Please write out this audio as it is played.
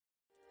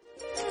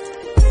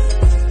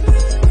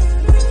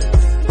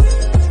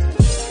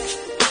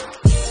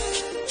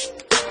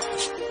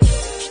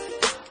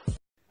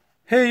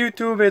Hey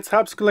YouTube, it's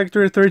Hops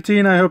Collector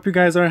 13. I hope you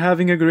guys are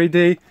having a great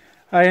day.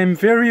 I am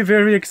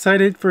very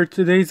excited for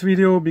today's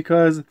video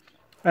because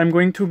I'm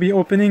going to be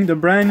opening the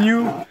brand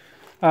new,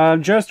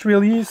 just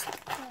released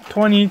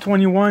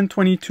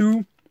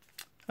 2021-22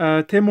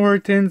 Tim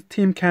Hortons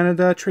Team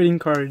Canada trading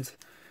cards.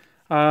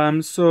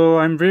 So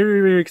I'm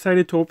very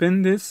excited to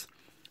open this.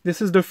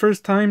 This is the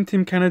first time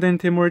Team Canada and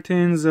Tim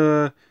Hortons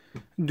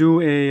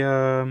do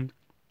a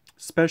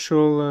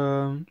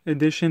special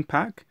edition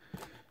pack.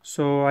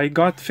 So I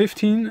got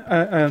 50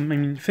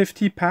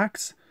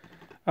 packs.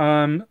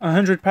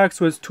 100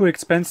 packs was too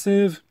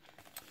expensive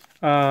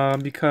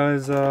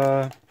because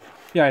yeah,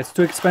 it's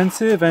too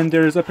expensive, and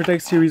there's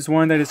upperdeck series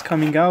 1 that is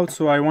coming out,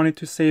 so I wanted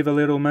to save a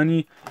little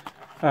money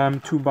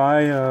to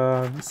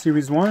buy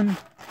series 1.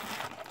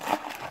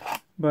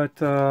 But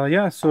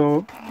yeah,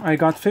 so I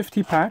got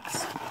 50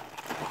 packs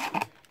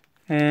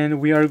and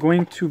we are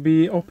going to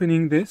be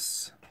opening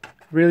this.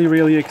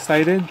 Really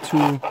excited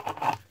to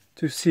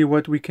see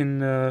what we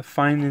can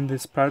find in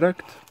this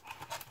product.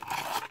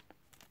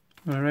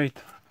 Alright,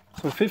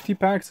 so 50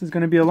 packs is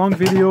going to be a long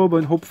video,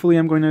 but hopefully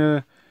I'm going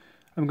to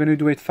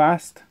do it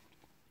fast.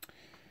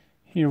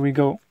 Here we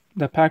go.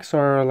 The packs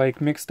are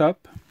like mixed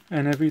up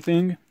and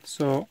everything,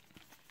 so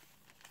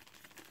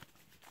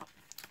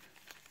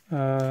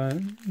no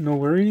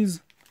worries.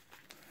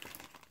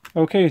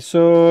 Okay,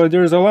 so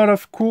there's a lot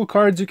of cool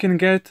cards you can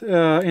get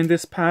in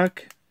this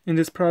pack, in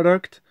this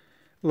product,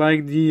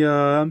 like the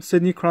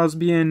Sidney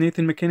Crosby and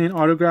Nathan McKinnon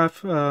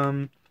autograph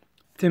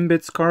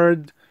Timbits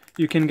card.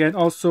 You can get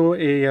also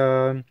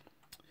a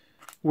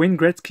Wayne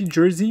Gretzky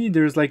jersey.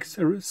 There's like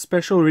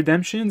special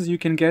redemptions you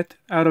can get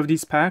out of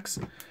these packs.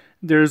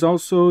 There's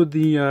also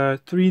the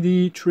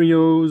 3D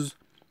Trios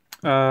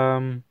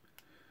cards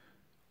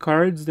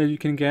that you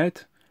can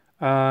get,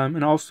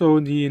 and also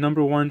the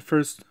 #1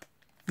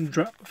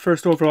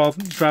 first overall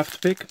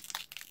draft pick.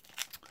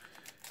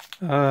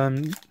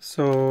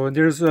 So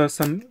there's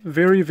some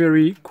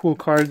very cool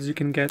cards you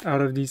can get out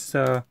of these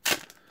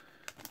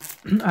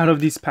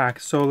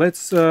packs. So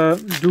let's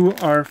do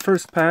our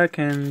first pack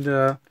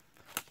and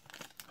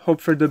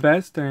hope for the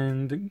best,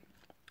 and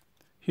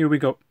here we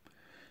go.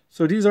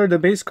 So these are the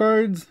base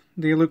cards.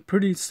 They look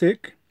pretty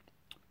sick,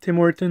 Tim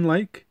Horton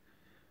like.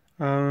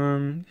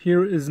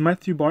 Here is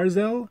Matthew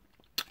Barzal.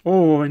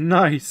 Oh,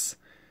 nice.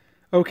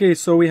 Okay,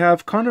 so we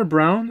have Connor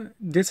Brown.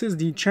 This is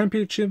the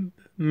championship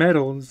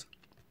medals.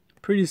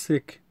 Pretty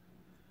sick.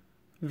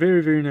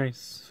 Very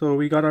nice. So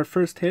we got our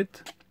first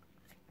hit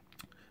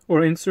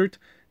or insert.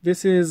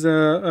 This is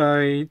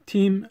a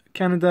Team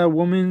Canada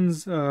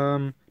women's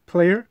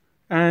player,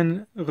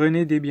 and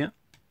René Desbiens.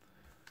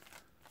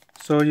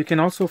 So you can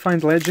also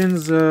find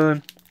Legends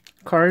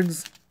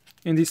cards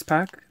in this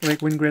pack,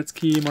 like Wayne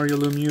Gretzky, Mario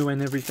Lemieux,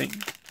 and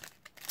everything.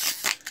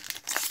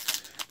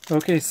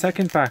 Okay,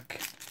 second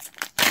pack.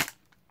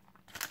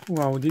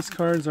 Wow, these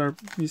packs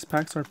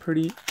are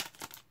pretty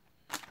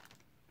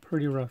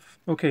rough.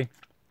 Okay,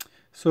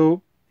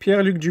 so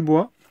Pierre-Luc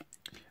Dubois.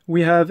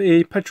 We have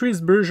a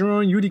Patrice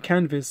Bergeron UD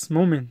Canvas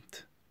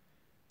moment.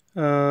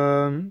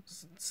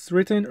 It's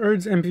written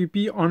Earth's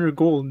MVP Honor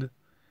Gold.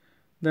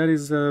 That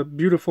is a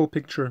beautiful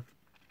picture.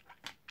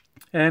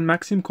 And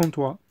Maxime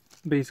Comtois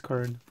base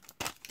card.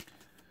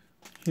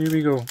 Here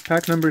we go,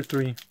 pack number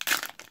 3.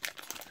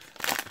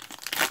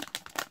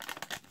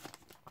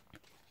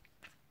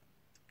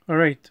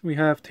 Alright, we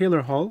have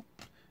Taylor Hall.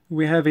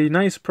 We have a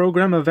nice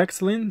program of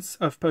excellence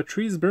of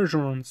Patrice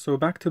Bergeron. So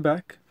back to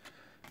back,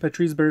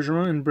 Patrice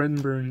Bergeron and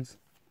Brendan Burns.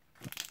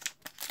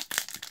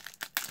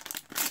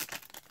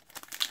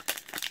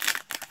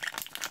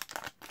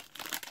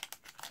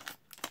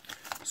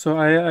 So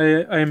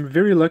I am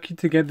very lucky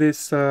to get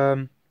this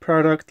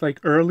product like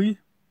early.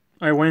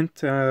 I went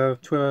to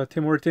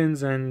Tim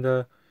Hortons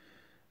and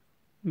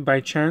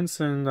by chance,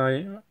 and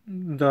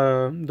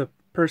the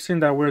person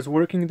that was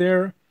working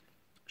there,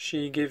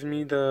 she gave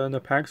me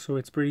the pack, so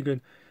it's pretty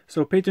good.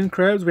 So Peyton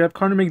Krebs, we have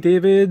Connor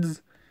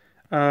McDavid's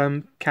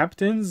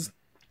captains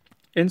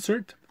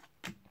insert,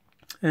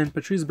 and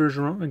Patrice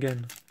Bergeron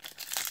again.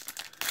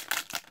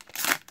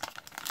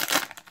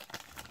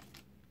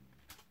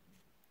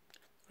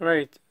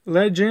 Alright,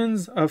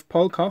 Legends of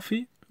Paul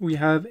Coffey. We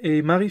have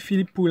a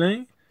Marie-Philippe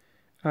Poulin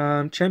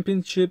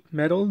championship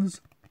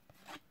medals,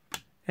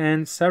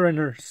 and Sarah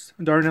Nurse,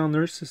 Darnell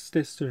Nurse's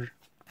sister.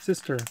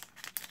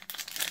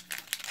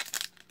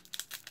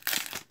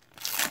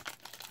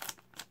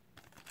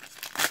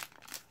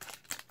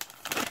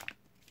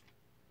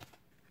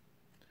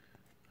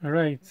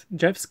 Alright,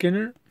 Jeff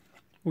Skinner.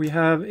 We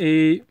have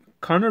a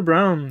Connor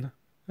Brown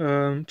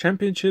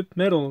championship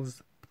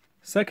medals,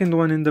 second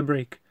one in the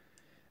break.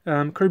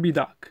 Kirby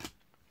Doc.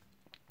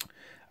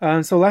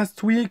 So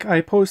last week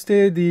I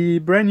posted the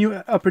brand new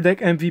Upper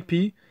Deck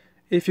MVP.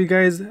 If you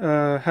guys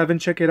haven't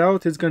checked it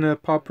out, it's gonna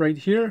pop right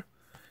here,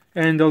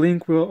 and the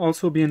link will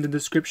also be in the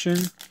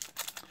description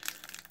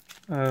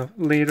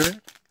later.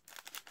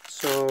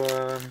 So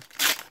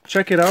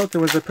check it out. It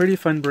was a pretty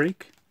fun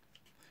break.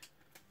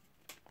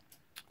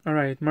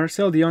 Alright,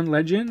 Marcel Dion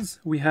Legends.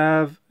 We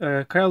have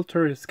Kyle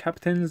Turris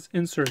Captain's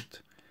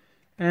insert,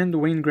 and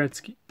Wayne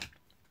Gretzky.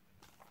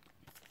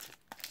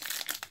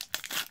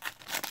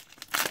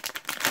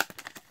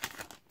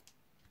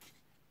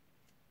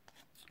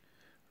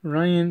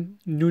 Ryan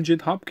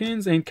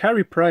Nugent-Hopkins and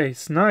Carey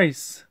Price.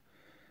 Nice.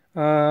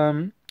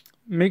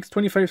 Makes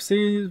 25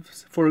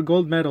 saves for a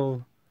gold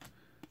medal.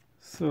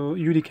 So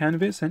Yuli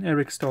Canvas and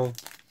Eric Stahl.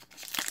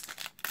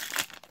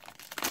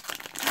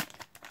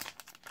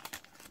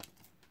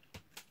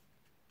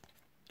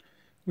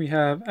 We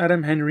have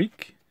Adam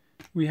Henrique.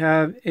 We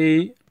have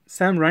a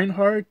Sam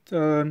Reinhart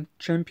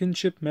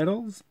championship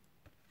medals.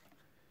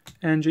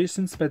 And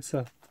Jason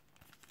Spezza.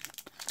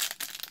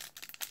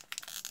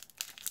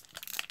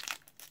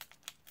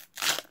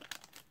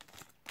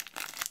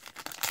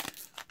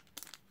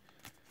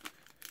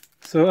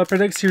 So Upper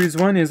Deck Series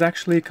 1 is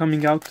actually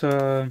coming out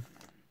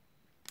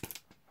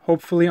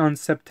hopefully on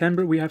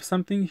September. We have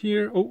something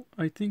here. Oh,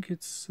 I think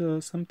it's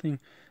something.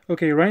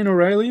 Okay, Ryan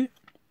O'Reilly.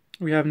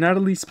 We have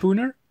Natalie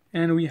Spooner.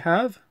 And we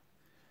have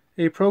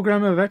a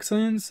Program of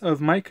Excellence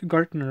of Mike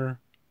Gartner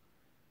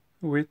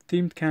with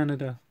Team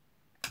Canada.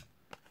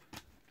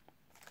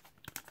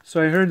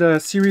 So I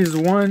heard Series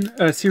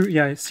 1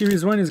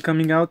 Series 1 is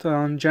coming out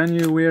on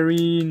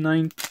January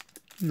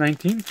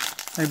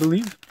 19th, I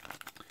believe.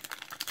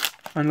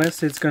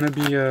 Unless it's gonna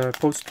be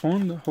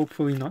postponed,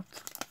 hopefully not.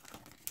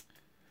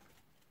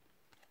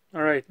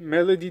 Alright,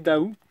 Melody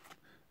Daou.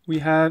 We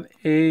have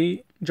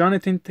a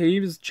Jonathan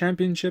Taves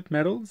Championship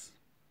medals.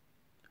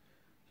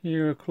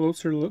 Here a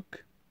closer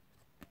look.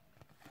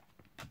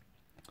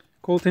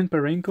 Colton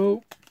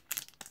Parenko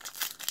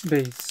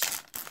base.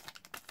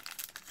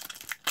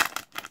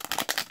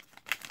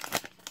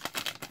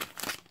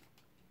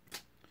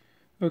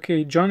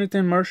 Okay,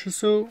 Jonathan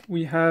Marchessault.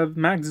 We have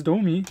Max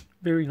Domi,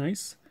 very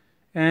nice.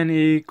 And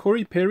a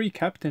Corey Perry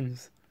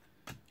captains.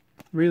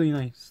 Really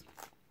nice.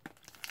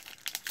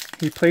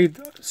 He played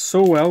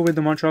so well with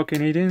the Montreal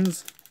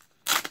Canadiens.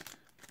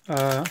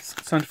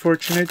 It's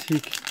unfortunate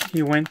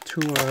he went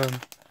to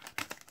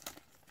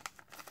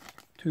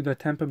the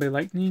Tampa Bay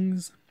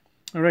Lightnings.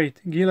 Alright,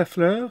 Guy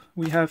Lafleur.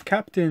 We have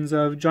captains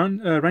of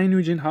Ryan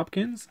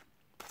Nugent-Hopkins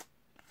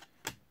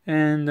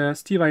and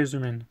Steve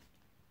Yzerman.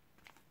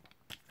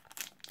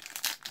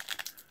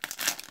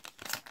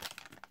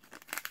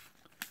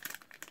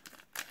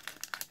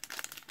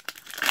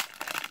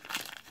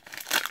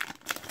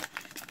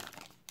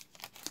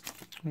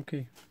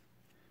 Okay,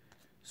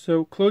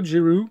 so Claude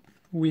Giroux,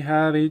 we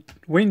have a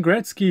Wayne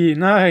Gretzky,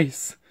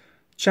 nice!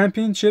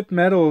 Championship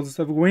medals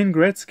of Wayne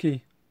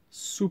Gretzky,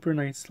 super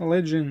nice,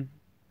 legend.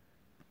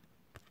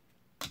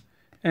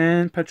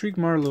 And Patrick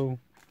Marleau.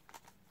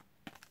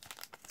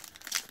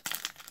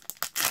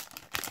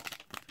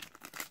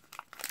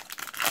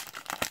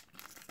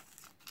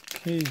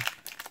 Okay,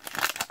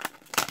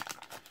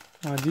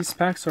 these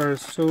packs are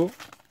so...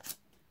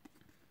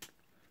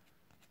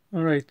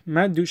 Alright,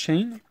 Matt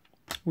Duchene.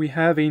 We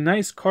have a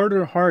nice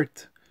Carter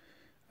Hart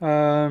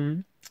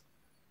Yuli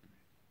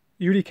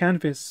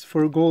Canvas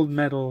for gold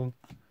medal.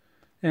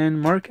 And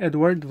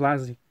Marc-Edouard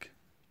Vlasic.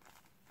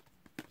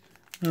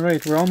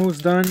 Alright, we're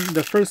almost done.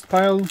 The first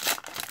pile,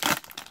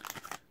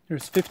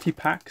 there's 50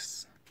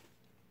 packs.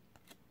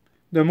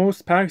 The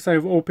most packs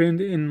I've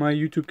opened in my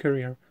YouTube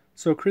career.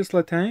 So Chris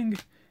Letang,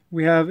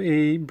 we have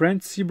a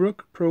Brent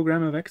Seabrook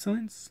Program of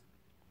Excellence.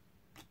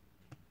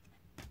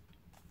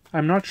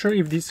 I'm not sure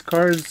if these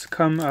cards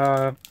come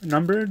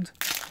numbered.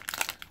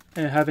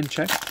 I haven't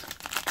checked.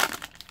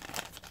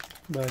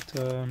 But,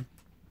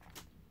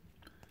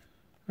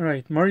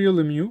 alright, Mario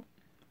Lemieux.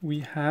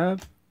 We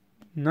have,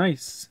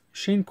 nice,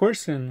 Shane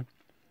Corson.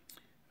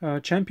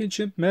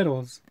 Championship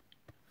medals.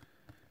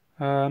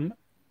 Fun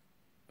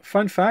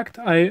fact,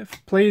 I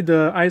played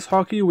ice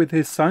hockey with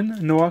his son,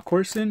 Noah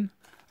Corson.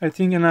 I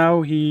think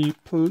now he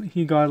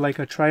got like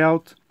a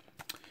tryout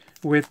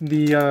with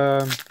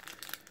the...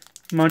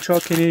 Montreal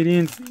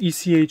Canadiens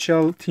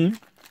ECHL team.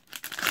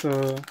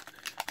 So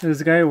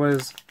this guy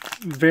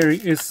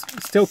is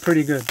still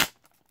pretty good.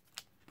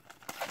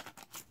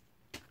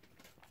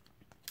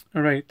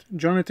 Alright,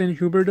 Jonathan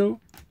Huberdeau.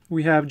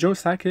 We have Joe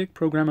Sakic,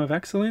 Program of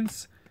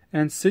Excellence,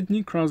 and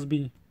Sidney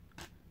Crosby,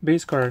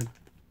 base card.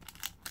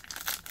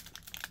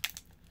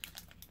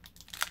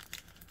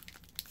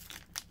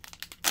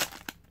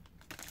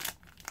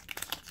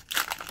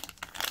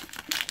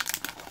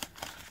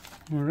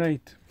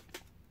 Alright.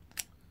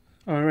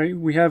 Alright,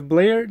 we have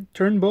Blair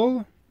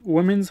Turnbull,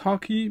 women's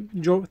hockey,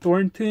 Joe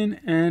Thornton,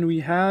 and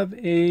we have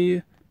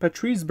a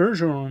Patrice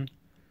Bergeron,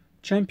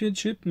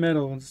 championship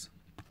medals.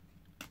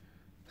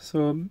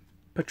 So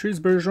Patrice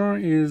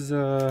Bergeron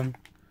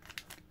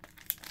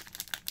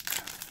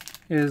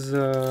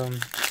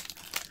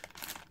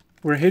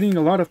we're hitting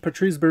a lot of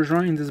Patrice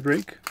Bergeron in this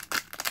break.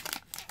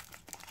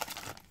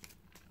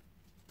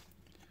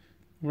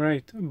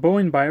 Right,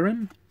 Bowen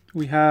Byram.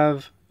 We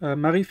have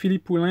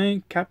Marie-Philippe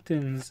Poulin,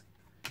 captains.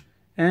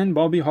 And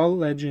Bobby Hall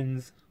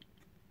legends.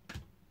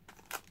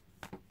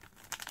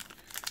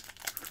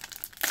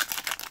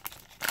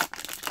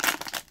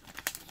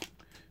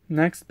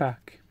 Next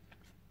pack.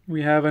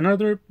 We have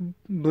another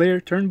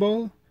Blair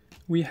Turnbull.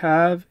 we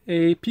have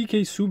a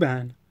PK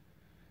Subban.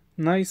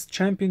 Nice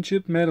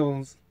championship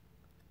medals.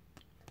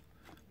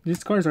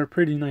 These cards are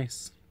pretty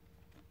nice.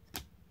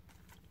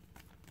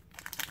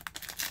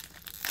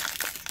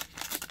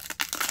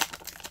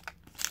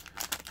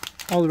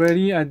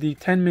 Already at the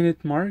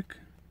 10-minute mark,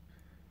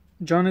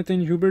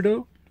 Jonathan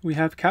Huberdeau, we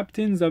have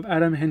captains of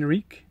Adam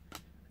Henrique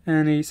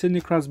and a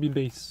Sidney Crosby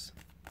base.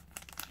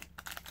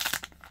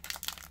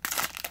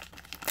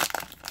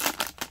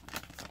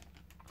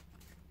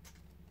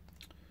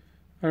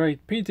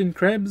 Alright, Peyton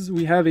Krebs,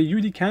 we have a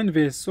UD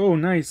canvas. Oh,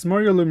 nice.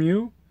 Mario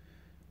Lemieux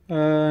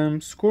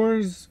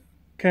scores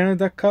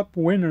Canada Cup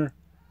winner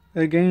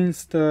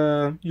against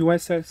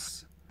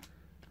USS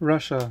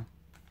Russia,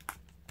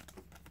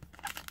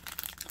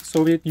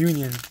 Soviet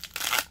Union.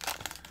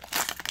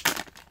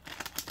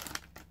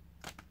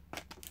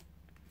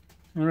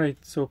 Alright,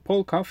 so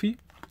Paul Coffey,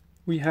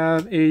 we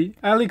have a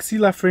Alexis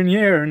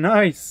Lafreniere.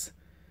 Nice!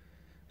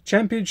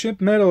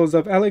 Championship medals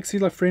of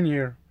Alexis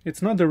Lafreniere.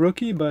 It's not the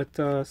rookie, but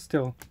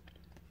still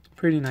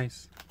pretty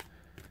nice.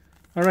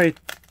 Alright,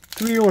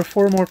 3 or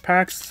 4 more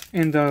packs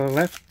in the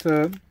left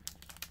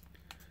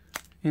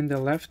in the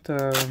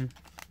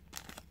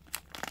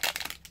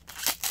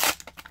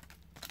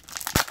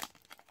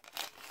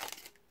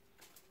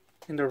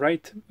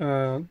right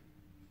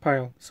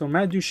pile. So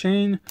Matt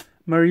Duchene,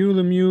 Mario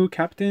Lemieux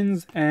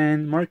captains,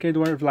 and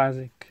Marc-Edouard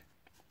Vlasic.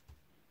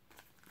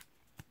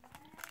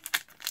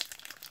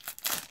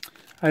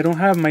 I don't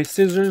have my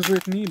scissors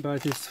with me,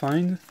 but it's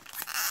fine.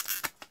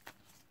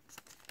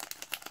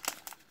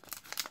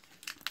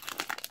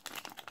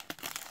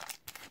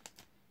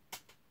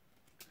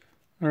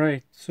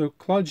 Alright, so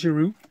Claude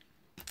Giroux.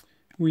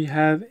 We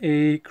have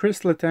a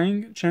Chris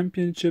Letang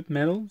championship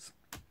medals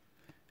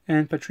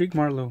and Patrick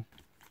Marleau.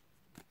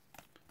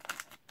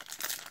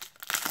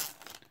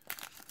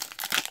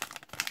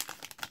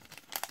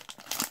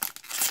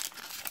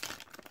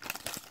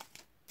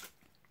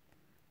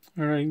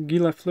 Alright, Guy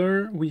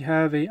Lafleur, we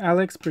have a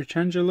Alex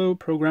Pietrangelo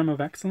Program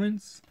of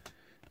Excellence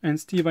and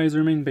Steve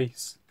Yzerman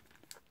base.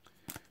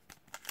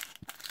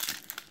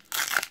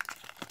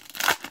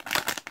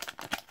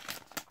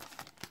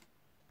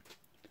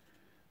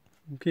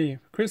 Okay,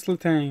 Chris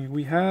Letang,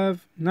 we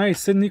have nice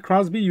Sidney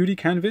Crosby UD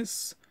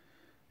canvas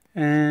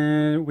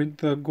and with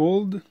the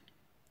gold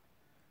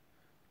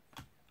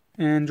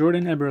and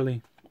Jordan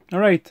Eberle.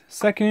 Alright,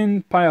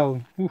 second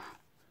pile. Oof.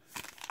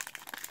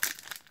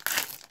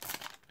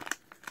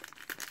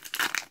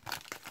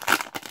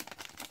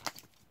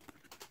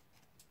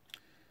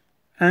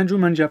 Andrew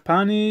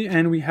Mangiapane,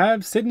 and we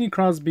have Sidney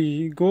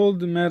Crosby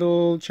gold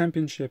medal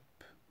championship.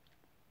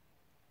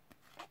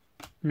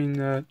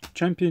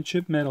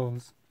 Championship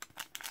medals.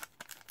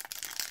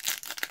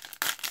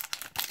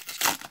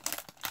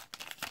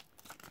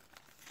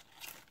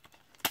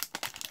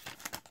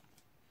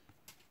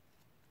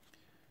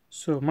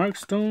 So Mark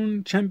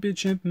Stone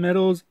championship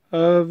medals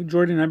of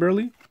Jordan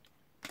Eberle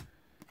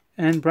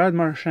and Brad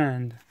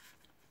Marchand.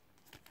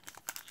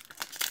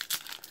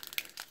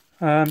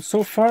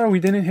 So far we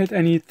didn't hit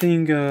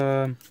anything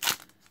good,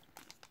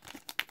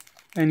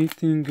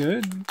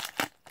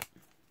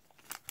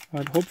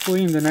 but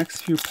hopefully in the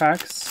next few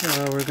packs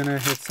we're gonna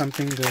hit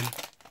something good.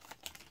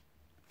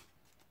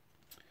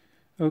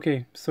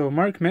 Okay, so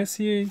Mark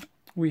Messier,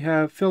 we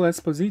have Phil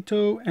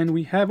Esposito, and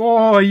we have,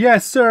 oh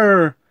yes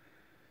sir!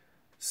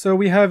 So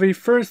we have a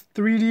first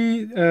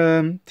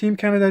 3D Team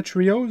Canada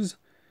trios,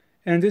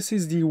 and this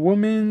is the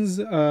women's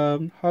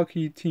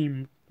hockey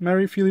team.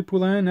 Marie-Philippe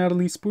Poulin,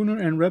 Natalie Spooner,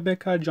 and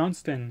Rebecca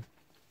Johnston.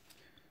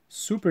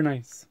 Super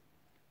nice.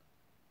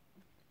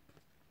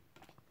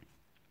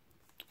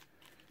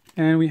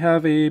 And we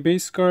have a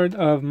base card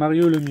of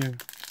Mario Lemieux.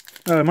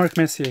 Marc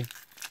Messier.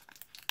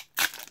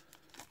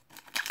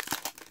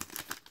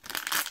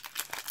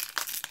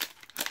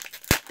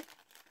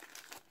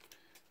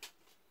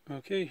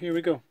 Okay, here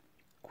we go.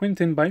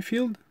 Quinton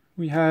Byfield.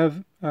 We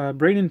have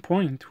Braden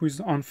Point, who's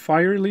on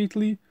fire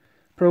lately.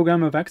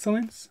 Program of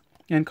Excellence.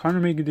 And Connor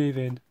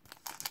McDavid.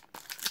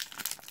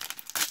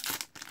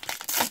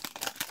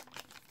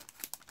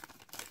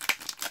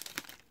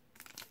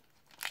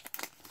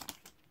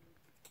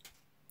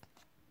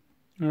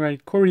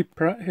 Alright,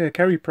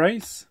 Carey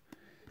Price.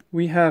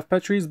 We have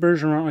Patrice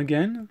Bergeron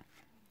again.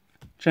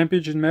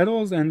 Championship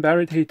medals and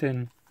Barrett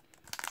Hayton.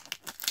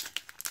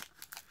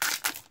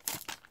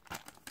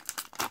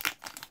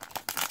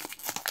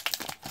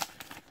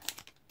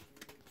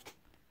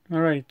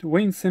 Alright,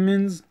 Wayne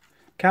Simmons.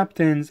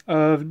 Captains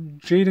of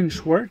Jaden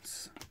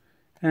Schwartz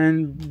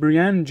and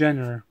Brianne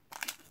Jenner.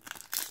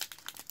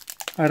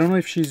 I don't know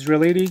if she's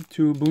related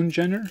to Boone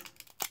Jenner.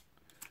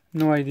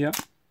 No idea.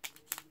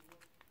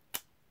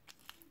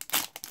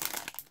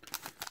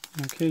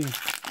 Okay.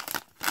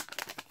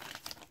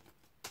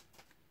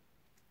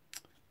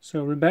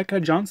 So Rebecca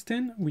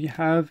Johnston, we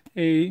have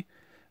a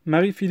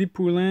Marie-Philippe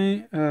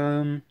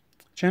Poulin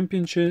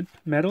championship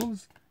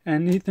medals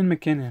and Nathan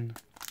McKinnon.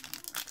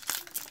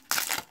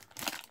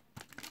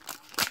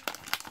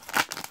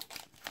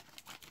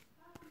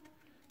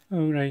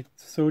 Alright,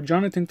 so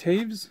Jonathan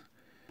Taves,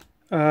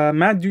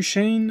 Matt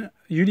Duchene,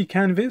 UD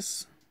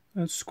Canvas,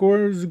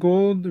 scores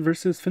gold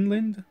versus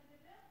Finland.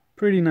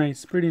 Pretty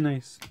nice, pretty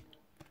nice.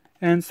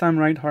 And Sam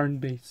Reinhard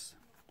base.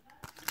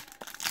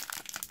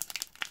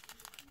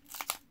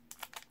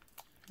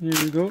 Here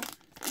we go.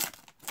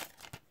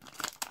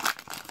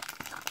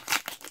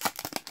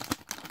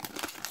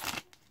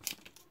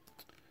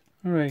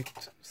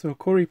 Alright, so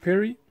Corey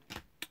Perry,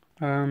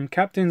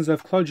 captains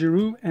of Claude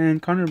Giroux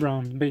and Connor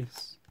Brown,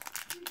 base.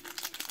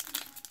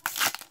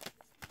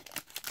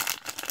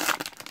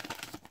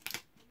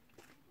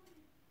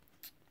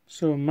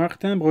 So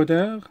Martin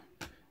Brodeur,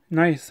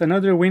 nice,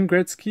 another Wayne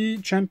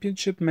Gretzky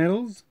championship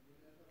medals.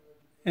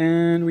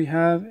 And we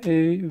have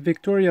a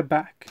Victoria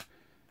Back,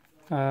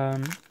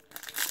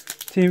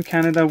 Team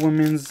Canada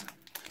women's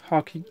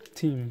hockey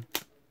team.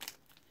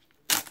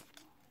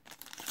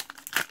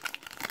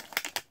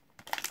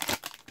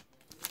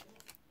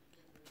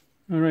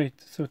 Alright,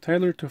 so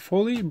Tyler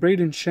Toffoli,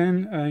 Braden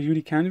Shen,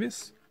 UD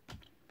Canvas,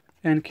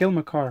 and Kale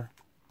McCarr.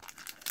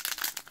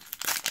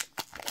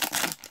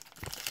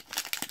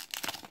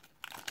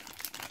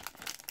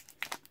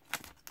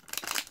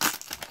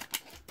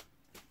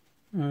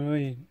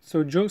 Alright,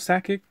 so Joe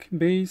Sakic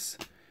base.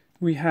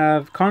 We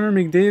have Connor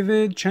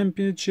McDavid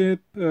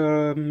championship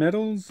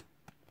medals,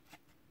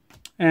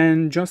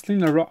 and Jocelyn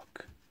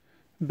Larocque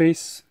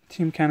base,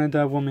 Team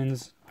Canada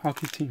women's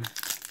hockey team.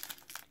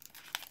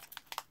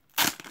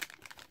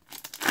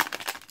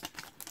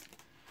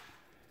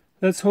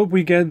 Let's hope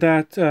we get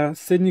that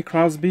Sidney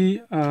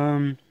Crosby,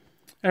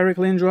 Eric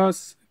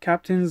Lindros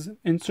captain's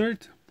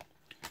insert.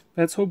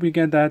 Let's hope we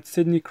get that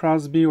Sidney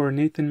Crosby or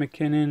Nathan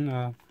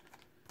McKinnon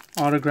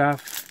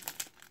autograph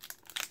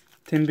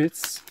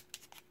Timbits.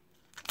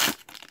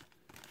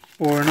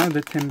 Or not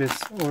the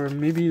Timbits, or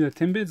maybe the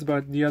Timbits,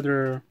 but the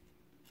other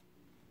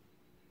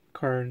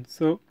card.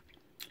 So,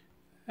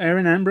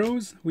 Aaron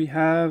Ambrose, we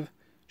have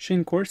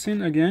Shane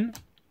Corson again,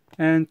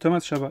 and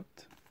Thomas Chabot.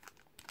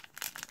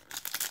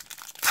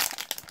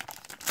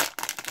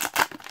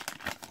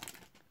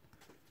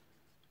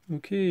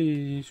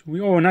 Okay,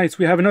 oh nice,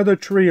 we have another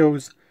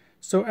trios.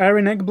 So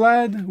Aaron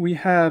Ekblad, we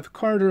have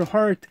Carter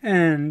Hart,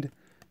 and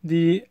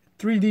the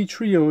 3D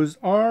trios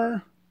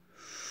are,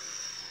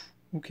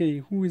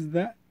 okay, who is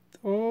that?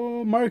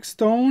 Oh, Mark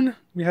Stone.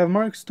 We have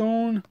Mark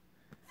Stone,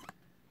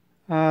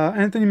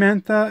 Anthony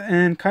Mantha,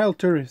 and Kyle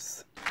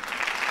Turris.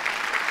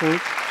 So 2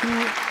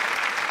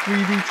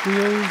 3D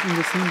trios in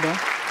the same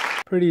box.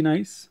 Pretty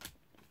nice.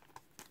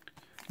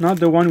 Not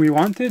the one we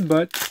wanted,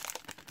 but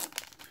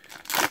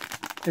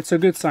it's a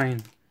good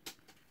sign.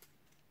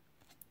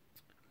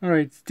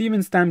 Alright,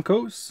 Steven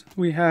Stamkos.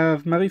 We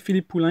have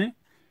Marie-Philippe Poulin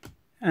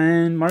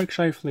and Mark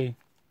Scheifele.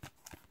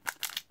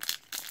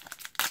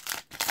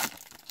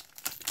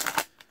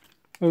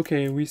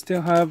 Okay, we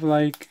still have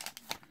like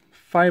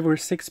 5 or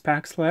 6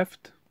 packs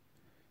left.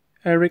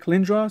 Eric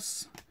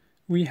Lindros.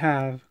 We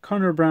have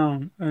Connor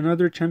Brown,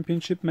 another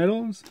championship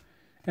medals,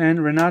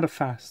 and Renata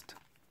Fast.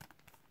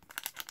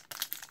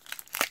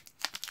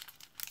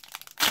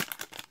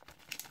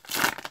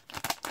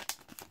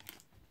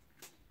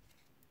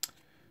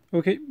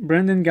 Okay,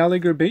 Brendan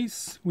Gallagher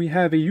base. We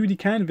have a UD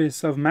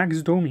canvas of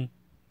Max Domi.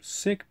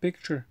 Sick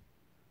picture.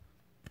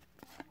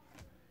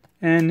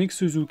 And Nick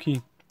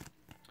Suzuki.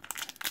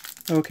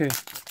 Okay.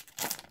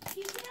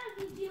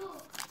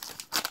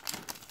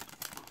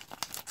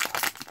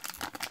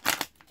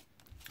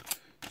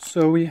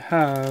 So we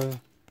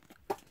have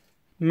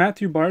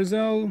Matthew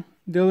Barzal,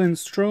 Dylan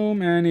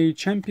Strome, and a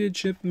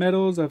championship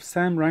medals of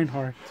Sam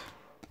Reinhart.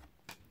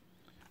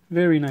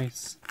 Very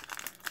nice.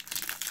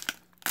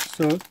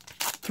 So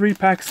 3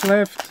 packs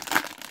left.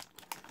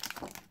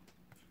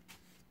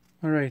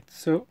 Alright,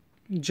 so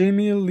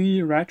Jamie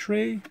Lee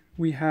Rattray,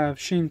 we have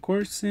Shane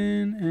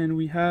Corson, and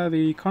we have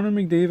a Connor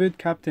McDavid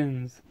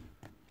captains.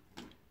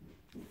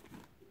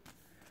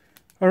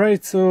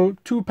 Alright, so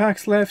 2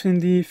 packs left in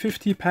the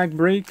 50 pack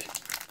break.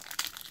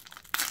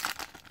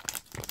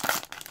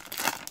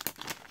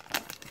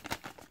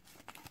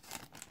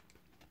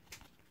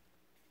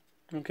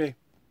 Okay,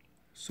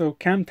 so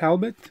Cam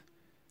Talbot,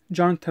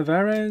 John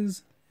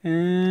Tavares,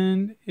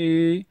 and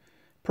a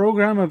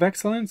program of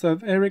excellence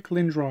of Eric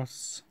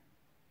Lindros.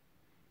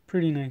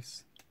 Pretty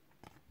nice.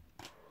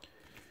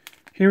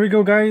 Here we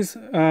go, guys.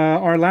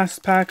 Our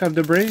last pack of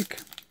the break.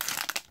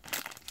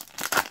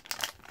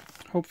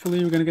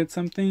 Hopefully we're gonna get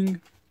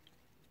something.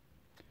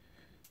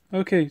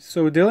 Okay,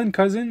 so Dylan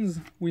Cousins,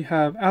 we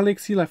have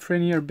Alexis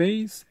Lafreniere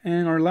base,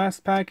 and our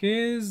last pack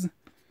is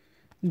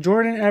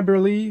Jordan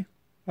Eberle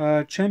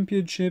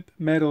championship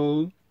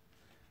medal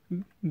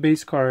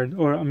base card,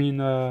 or I mean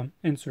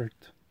insert.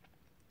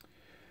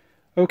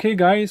 Okay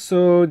guys,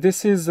 so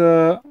this is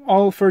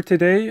all for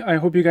today. I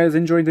hope you guys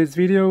enjoyed this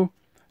video.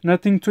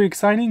 Nothing too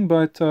exciting,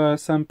 but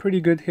some pretty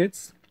good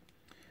hits.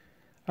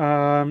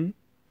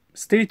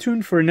 Stay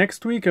tuned for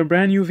next week, a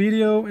brand new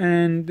video,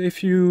 and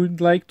if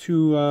you'd like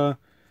to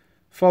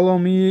follow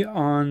me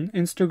on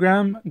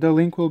Instagram, the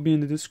link will be in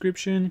the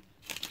description.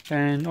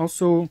 And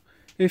also,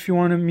 if you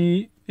want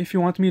me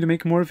to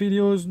make more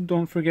videos,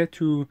 don't forget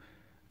to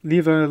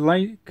leave a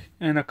like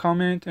and a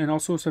comment, and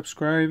also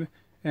subscribe,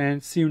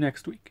 and see you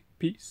next week.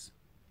 Peace.